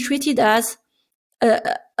has been treated as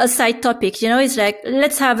a side topic, it's like,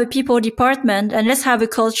 let's have a people department and let's have a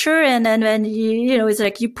culture. And then, it's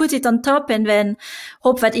like you put it on top and then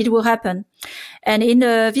hope that it will happen. And in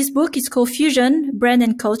this book, it's called Fusion, Brand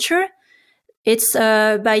and Culture. It's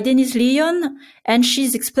by Denise Leon, and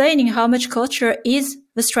she's explaining how much culture is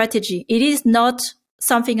the strategy. It is not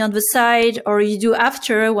something on the side or you do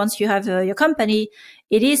after once you have your company.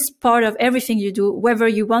 It is part of everything you do, whether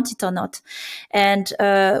you want it or not. And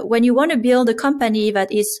when you want to build a company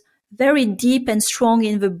that is very deep and strong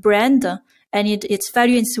in the brand and its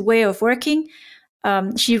value and its way of working,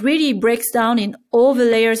 she really breaks down in all the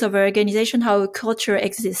layers of her organization how a culture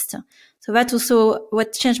exists. So that's also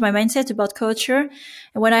what changed my mindset about culture.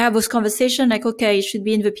 And when I have those conversations, like, okay, it should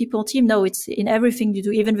be in the people team. No, it's in everything you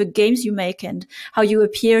do, even the games you make and how you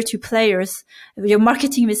appear to players, your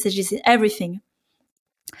marketing messages, everything.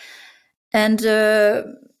 And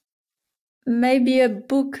maybe a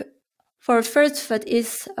book for first that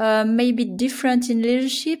is maybe different in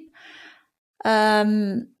leadership.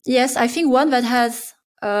 Yes, I think one that has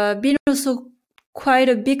been also quite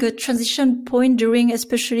a big transition point during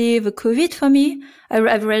especially the COVID for me.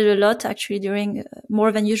 I've read a lot actually during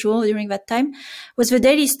more than usual during that time was The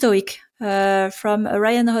Daily Stoic from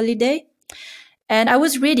Ryan Holiday. And I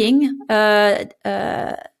was reading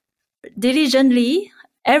diligently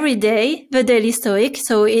every day The Daily Stoic.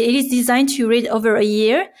 So it is designed to read over a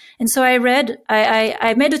year. And so I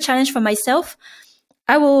made a challenge for myself.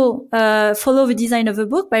 I will follow the design of a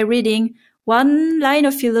book by reading one line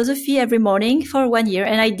of philosophy every morning for 1 year.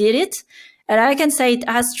 And I did it. And I can say it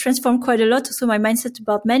has transformed quite a lot. Also my mindset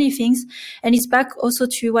about many things. And it's back also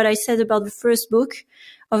to what I said about the first book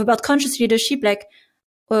about conscious leadership, like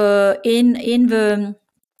in the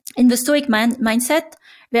Stoic mindset,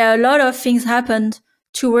 there are a lot of things happened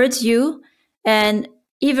towards you. And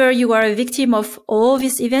either you are a victim of all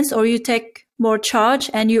these events or you take more charge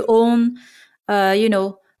and you own,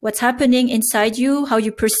 what's happening inside you, how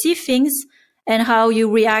you perceive things and how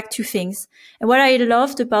you react to things. And what I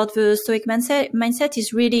loved about the Stoic mindset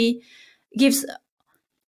is really gives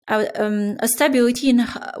a stability in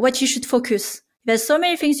what you should focus. There's so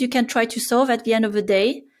many things you can try to solve at the end of the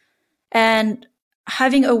day. And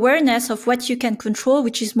having awareness of what you can control,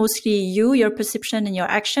 which is mostly you, your perception and your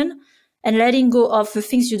action, and letting go of the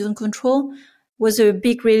things you don't control was a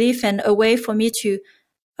big relief and a way for me to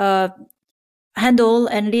handle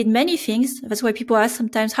and lead many things. That's why people ask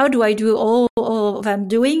sometimes, how do I do all I'm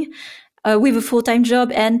doing with a full-time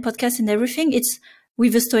job and podcast and everything? It's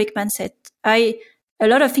with a stoic mindset. A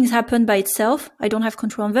lot of things happen by itself. I don't have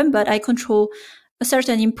control on them, but I control a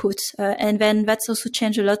certain input. And then that's also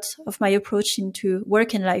changed a lot of my approach into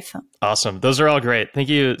work and life. Awesome. Those are all great. Thank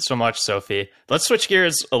you so much, Sophie. Let's switch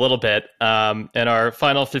gears a little bit in our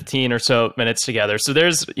final 15 or so minutes together. So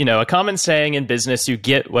there's, a common saying in business, you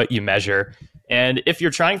get what you measure. And if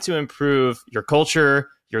you're trying to improve your culture,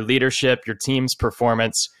 your leadership, your team's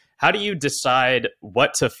performance, how do you decide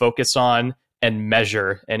what to focus on and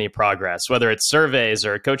measure any progress, whether it's surveys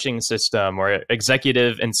or a coaching system or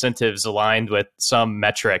executive incentives aligned with some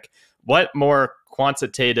metric? What more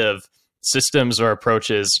quantitative systems or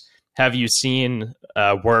approaches have you seen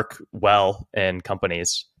work well in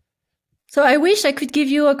companies? So I wish I could give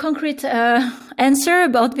you a concrete answer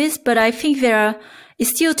about this, but I think there is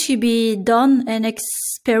still to be done and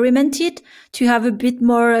experimented to have a bit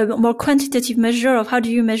more quantitative measure of how do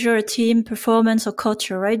you measure a team performance or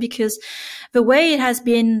culture, right? Because the way it has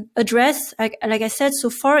been addressed, like I said, so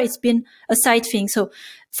far it's been a side thing. So,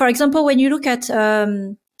 for example, when you look at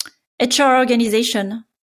HR organization,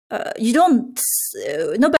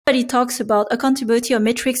 nobody talks about accountability or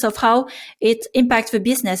metrics of how it impacts the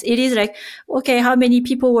business. It is like, okay, how many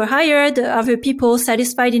people were hired? Are the people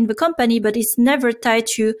satisfied in the company? But it's never tied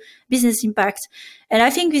to business impact. And I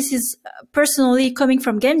think this is personally coming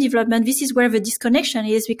from game development. This is where the disconnection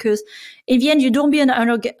is, because in the end, you don't be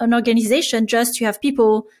an organization just to have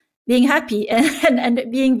people being happy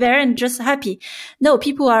and being there and just happy. No,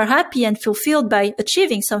 people are happy and fulfilled by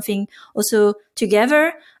achieving something also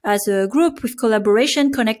together as a group with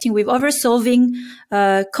collaboration, connecting with others, solving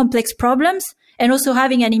complex problems, and also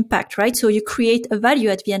having an impact, right? So you create a value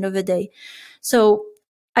at the end of the day. So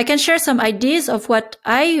I can share some ideas of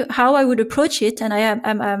how I would approach it.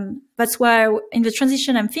 And that's why in the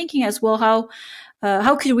transition, I'm thinking as well,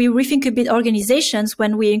 how could we rethink a bit organizations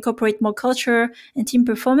when we incorporate more culture and team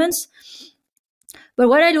performance? But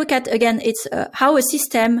what I look at, again, it's how a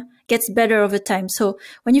system gets better over time. So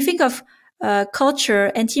when you think of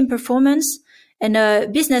culture and team performance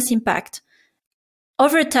and business impact,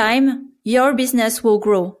 over time, your business will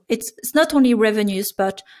grow. It's not only revenues,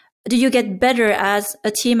 but do you get better as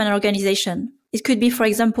a team and an organization? It could be, for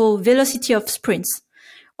example, velocity of sprints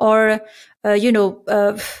or,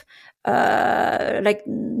 like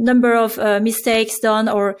number of mistakes done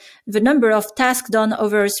or the number of tasks done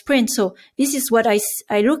over a sprint. So this is what I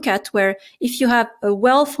look at, where if you have a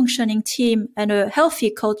well-functioning team and a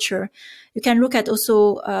healthy culture, you can look at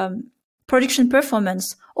also production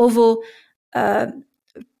performance, although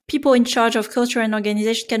people in charge of culture and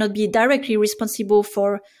organization cannot be directly responsible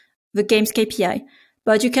for the game's KPI.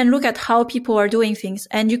 But you can look at how people are doing things.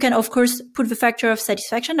 And you can, of course, put the factor of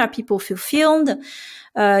satisfaction. Are people fulfilled?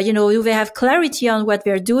 Do they have clarity on what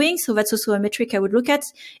they're doing? So that's also a metric I would look at.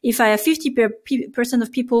 If I have 50%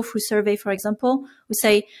 of people through survey, for example, who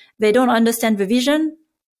say they don't understand the vision,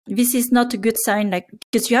 this is not a good sign,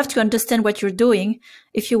 because you have to understand what you're doing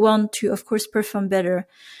if you want to, of course, perform better.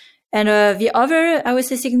 And the other, I would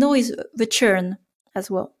say, signal is the churn as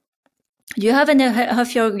well. Do you have a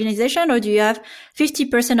healthy organization, or do you have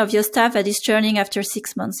 50% of your staff that is churning after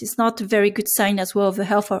 6 months? It's not a very good sign as well of the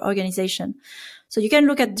health of organization. So you can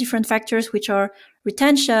look at different factors, which are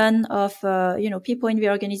retention of, people in the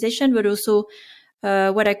organization, but also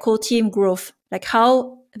what I call team growth, like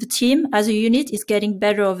how the team as a unit is getting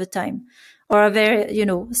better over time. Or are they,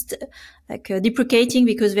 deprecating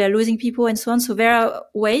because they are losing people and so on. So there are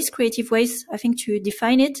creative ways, I think, to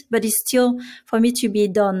define it, but it's still for me to be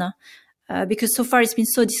done. Because so far it's been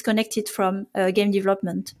so disconnected from game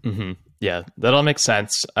development. Mm-hmm. Yeah, that all makes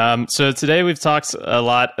sense. So today we've talked a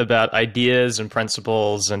lot about ideas and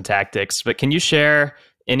principles and tactics, but can you share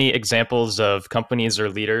any examples of companies or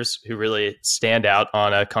leaders who really stand out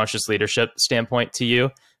on a conscious leadership standpoint to you?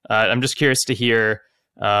 I'm just curious to hear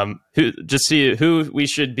who we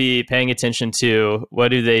should be paying attention to. What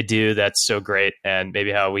do they do that's so great, and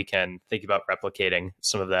maybe how we can think about replicating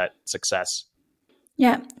some of that success?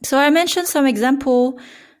 Yeah. So I mentioned some example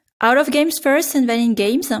out of games first and then in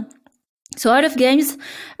games. So out of games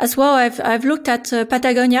as well, I've looked at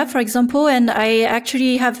Patagonia, for example, and I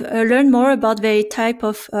actually have learned more about the type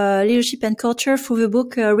of leadership and culture through the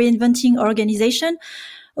book Reinventing Organization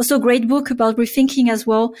also a great book about rethinking as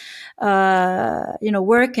well,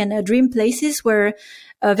 work and dream places where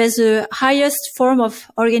there's a highest form of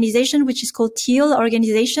organization, which is called teal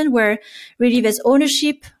organization, where really there's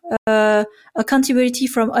ownership, accountability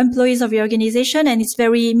from employees of the organization, and it's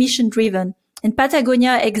very mission driven. And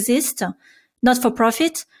Patagonia exists not for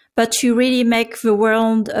profit, but to really make the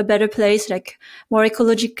world a better place, like more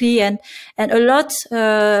ecologically, and a lot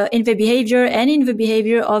in the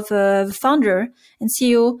behavior of the founder and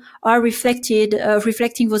CEO are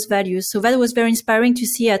reflecting those values. So that was very inspiring to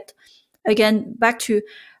see again, back to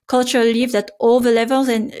cultural lives at all the levels.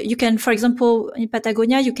 And you can, for example, in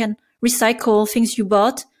Patagonia, you can recycle things you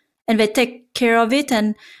bought and they take care of it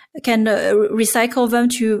and can recycle them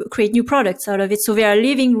to create new products out of it. So they are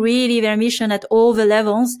living really their mission at all the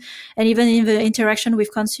levels and even in the interaction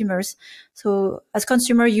with consumers. So as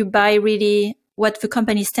consumer, you buy really what the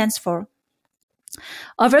company stands for.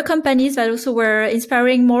 Other companies that also were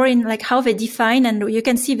inspiring more in like how they define, and you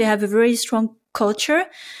can see they have a very strong culture.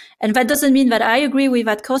 And that doesn't mean that I agree with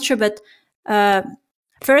that culture, but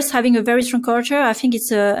first, having a very strong culture, I think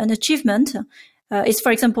it's an achievement. It's,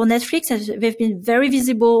 for example, Netflix. They've been very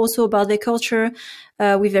visible also about their culture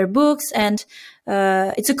with their books. And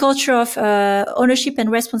it's a culture of ownership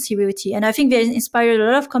and responsibility. And I think they inspired a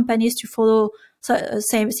lot of companies to follow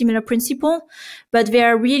similar principle. But they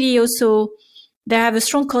are really also, they have a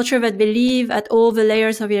strong culture that believe at all the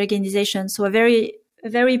layers of the organization. So a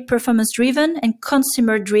very performance driven and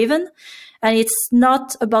consumer driven. And it's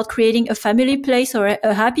not about creating a family place or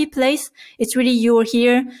a happy place. It's really you're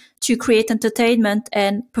here to create entertainment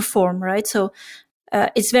and perform, right? So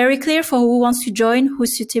it's very clear for who wants to join,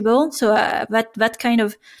 who's suitable. So that kind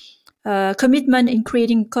of commitment in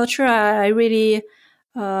creating culture, I really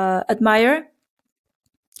admire.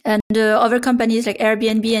 And other companies like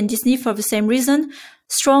Airbnb and Disney, for the same reason,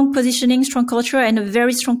 strong positioning, strong culture, and a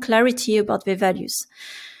very strong clarity about their values.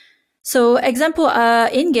 So example,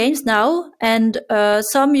 in games now, and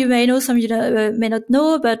some you may know, some you may not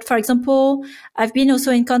know, but for example, I've been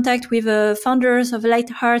also in contact with founders of Light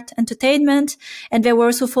Heart Entertainment, and they were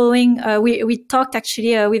also following, we talked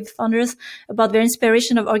actually with founders about their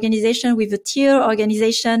inspiration of organization with the Teal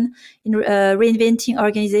organization in Reinventing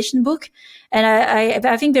Organization book. And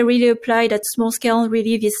I think they really applied at small scale,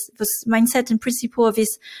 really this mindset and principle of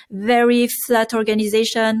this very flat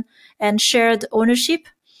organization and shared ownership.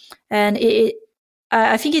 And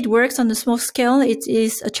I think it works on a small scale. It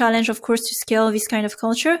is a challenge, of course, to scale this kind of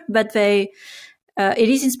culture, but it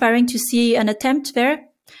is inspiring to see an attempt there.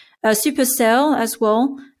 Supercell as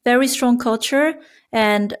well, very strong culture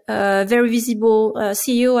and very visible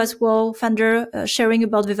CEO as well, founder sharing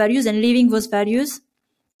about the values and living those values.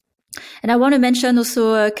 And I want to mention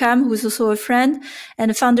also Cam, who's also a friend and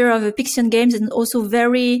a founder of Pixion Games, and also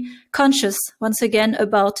very conscious, once again,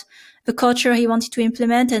 about the culture he wanted to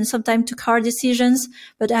implement and sometimes took hard decisions,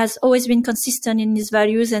 but has always been consistent in his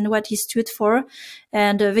values and what he stood for.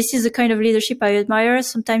 And this is the kind of leadership I admire.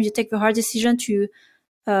 Sometimes you take the hard decision to,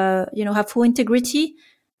 have full integrity,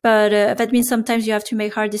 but that means sometimes you have to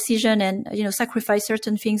make hard decision and, sacrifice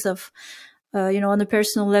certain things of, on a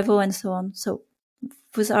personal level and so on. So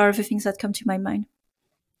those are the things that come to my mind.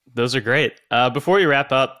 Those are great. Before we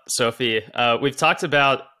wrap up, Sophie, we've talked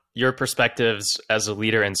about your perspectives as a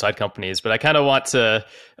leader inside companies, but I kind of want to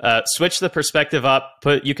switch the perspective up.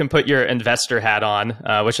 You can put your investor hat on,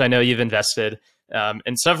 which I know you've invested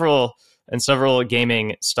in several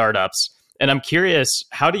gaming startups. And I'm curious,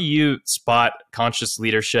 how do you spot conscious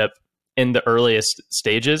leadership in the earliest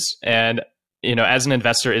stages? And as an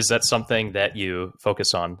investor, is that something that you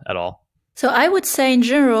focus on at all? So I would say in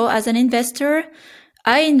general, as an investor,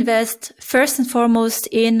 I invest first and foremost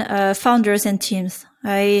in founders and teams.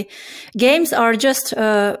 Games are just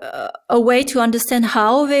a way to understand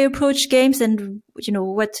how they approach games and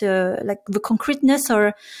what like the concreteness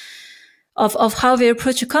or of how they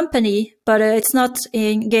approach a company. But it's not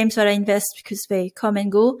in games that I invest because they come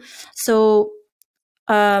and go. So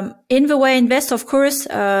in the way I invest, of course,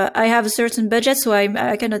 I have a certain budget, so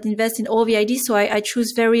I cannot invest in all the ideas. So I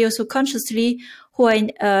choose very also consciously who I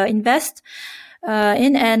invest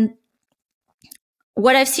in. And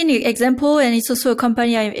what I've seen example, and it's also a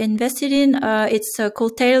company I invested in, it's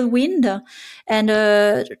called Tailwind, and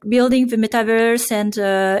building the metaverse and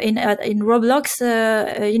in Roblox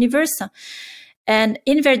universe. And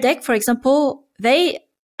in their deck, for example, they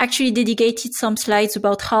actually dedicated some slides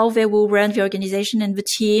about how they will run the organization and the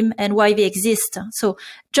team and why they exist. So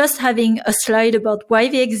just having a slide about why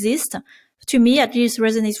they exist, to me at least,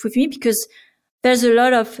 resonates with me, because there's a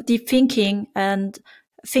lot of deep thinking and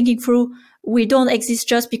thinking through. We don't exist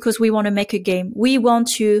just because we want to make a game. We want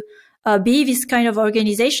to be this kind of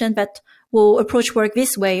organization that will approach work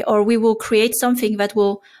this way, or we will create something that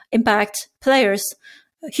will impact players,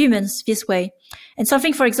 humans this way. And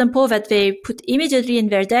something, for example, that they put immediately in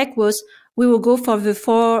their deck was we will go for the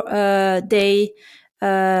 4-day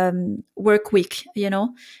work week,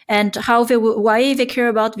 and why they care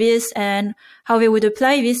about this and how they would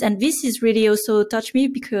apply this. And this is really also touched me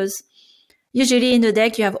because usually in the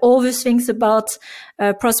deck you have all these things about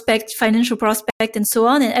financial prospect and so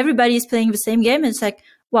on, and everybody is playing the same game. And it's like,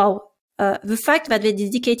 wow, the fact that they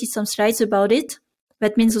dedicated some slides about it,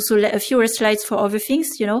 that means also a fewer slides for other things,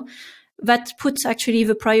 that puts actually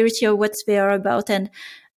the priority of what they are about. And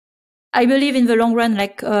I believe in the long run,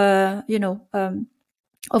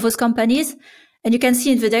 of those companies, and you can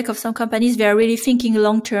see in the deck of some companies, they are really thinking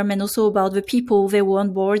long-term and also about the people they will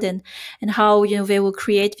onboard and how, they will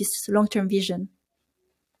create this long-term vision.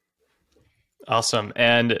 Awesome.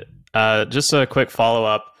 And just a quick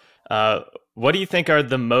follow-up. What do you think are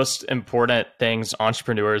the most important things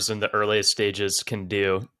entrepreneurs in the earliest stages can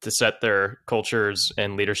do to set their cultures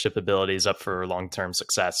and leadership abilities up for long-term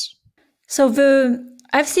success? So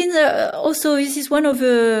I've seen also this is one of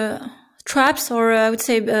the traps, or I would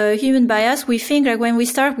say human bias. We think like when we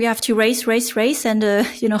start, we have to race, and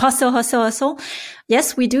hustle.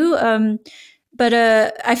 Yes, we do. But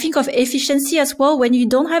I think of efficiency as well. When you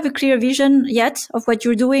don't have a clear vision yet of what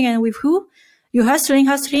you're doing and with who, you're hustling,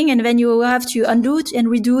 and then you have to undo it and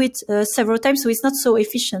redo it several times. So it's not so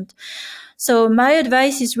efficient. So my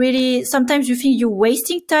advice is really, sometimes you think you're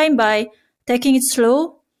wasting time by taking it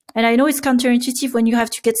slow. And I know it's counterintuitive when you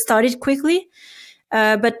have to get started quickly,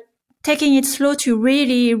 but taking it slow to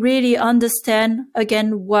really, really understand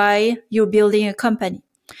again why you're building a company.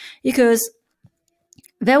 Because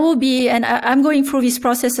there will be, and I'm going through this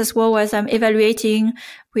process as well as I'm evaluating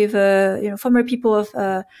with former people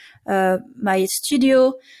of my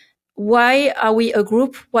studio. Why are we a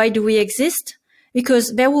group? Why do we exist?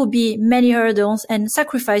 Because there will be many hurdles and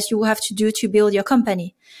sacrifice you will have to do to build your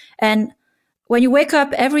company. And when you wake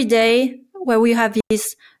up every day where we have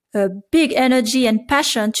this big energy and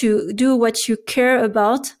passion to do what you care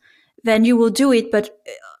about, then you will do it. But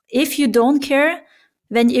if you don't care,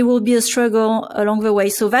 then it will be a struggle along the way.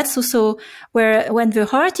 So that's also where, when the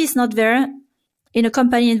heart is not there in a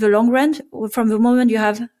company in the long run, from the moment you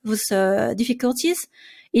have those difficulties,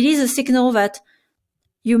 it is a signal that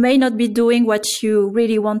you may not be doing what you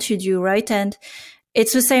really want to do, right? And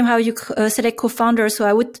it's the same how you select co-founders. So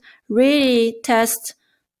I would really test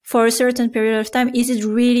for a certain period of time, is it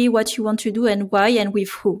really what you want to do and why and with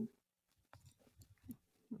who?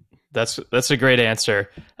 That's a great answer.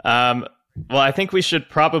 Well, I think we should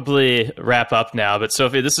probably wrap up now. But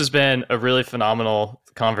Sophie, this has been a really phenomenal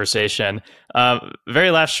conversation.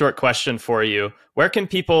 Very last short question for you. Where can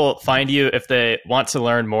people find you if they want to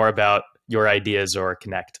learn more about your ideas or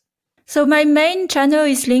connect? So my main channel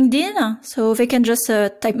is LinkedIn. So they can just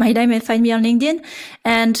type my name and find me on LinkedIn.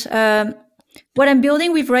 And what I'm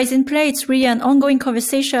building with Rise and Play, it's really an ongoing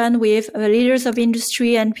conversation with leaders of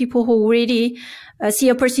industry and people who really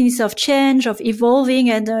see opportunities of change, of evolving,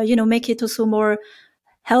 and make it also more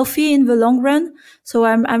healthy in the long run. So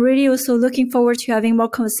I'm really also looking forward to having more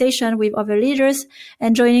conversation with other leaders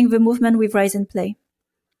and joining the movement with Rise and Play.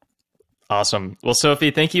 Awesome. Well,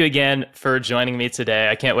 Sophie, thank you again for joining me today.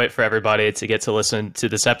 I can't wait for everybody to get to listen to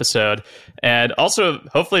this episode and also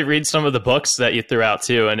hopefully read some of the books that you threw out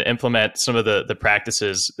too and implement some of the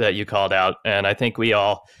practices that you called out. And I think we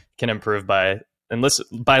all can improve by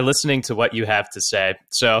listening to what you have to say.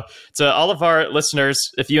 So to all of our listeners,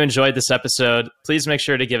 if you enjoyed this episode, please make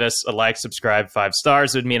sure to give us a like, subscribe, 5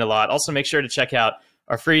 stars. It would mean a lot. Also, make sure to check out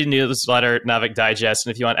our free newsletter, Naavik Digest.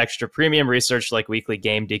 And if you want extra premium research like weekly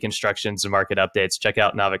game deconstructions and market updates, check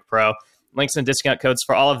out Naavik Pro. Links and discount codes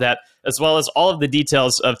for all of that, as well as all of the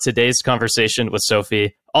details of today's conversation with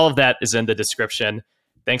Sophie. All of that is in the description.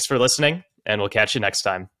 Thanks for listening, and we'll catch you next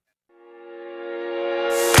time.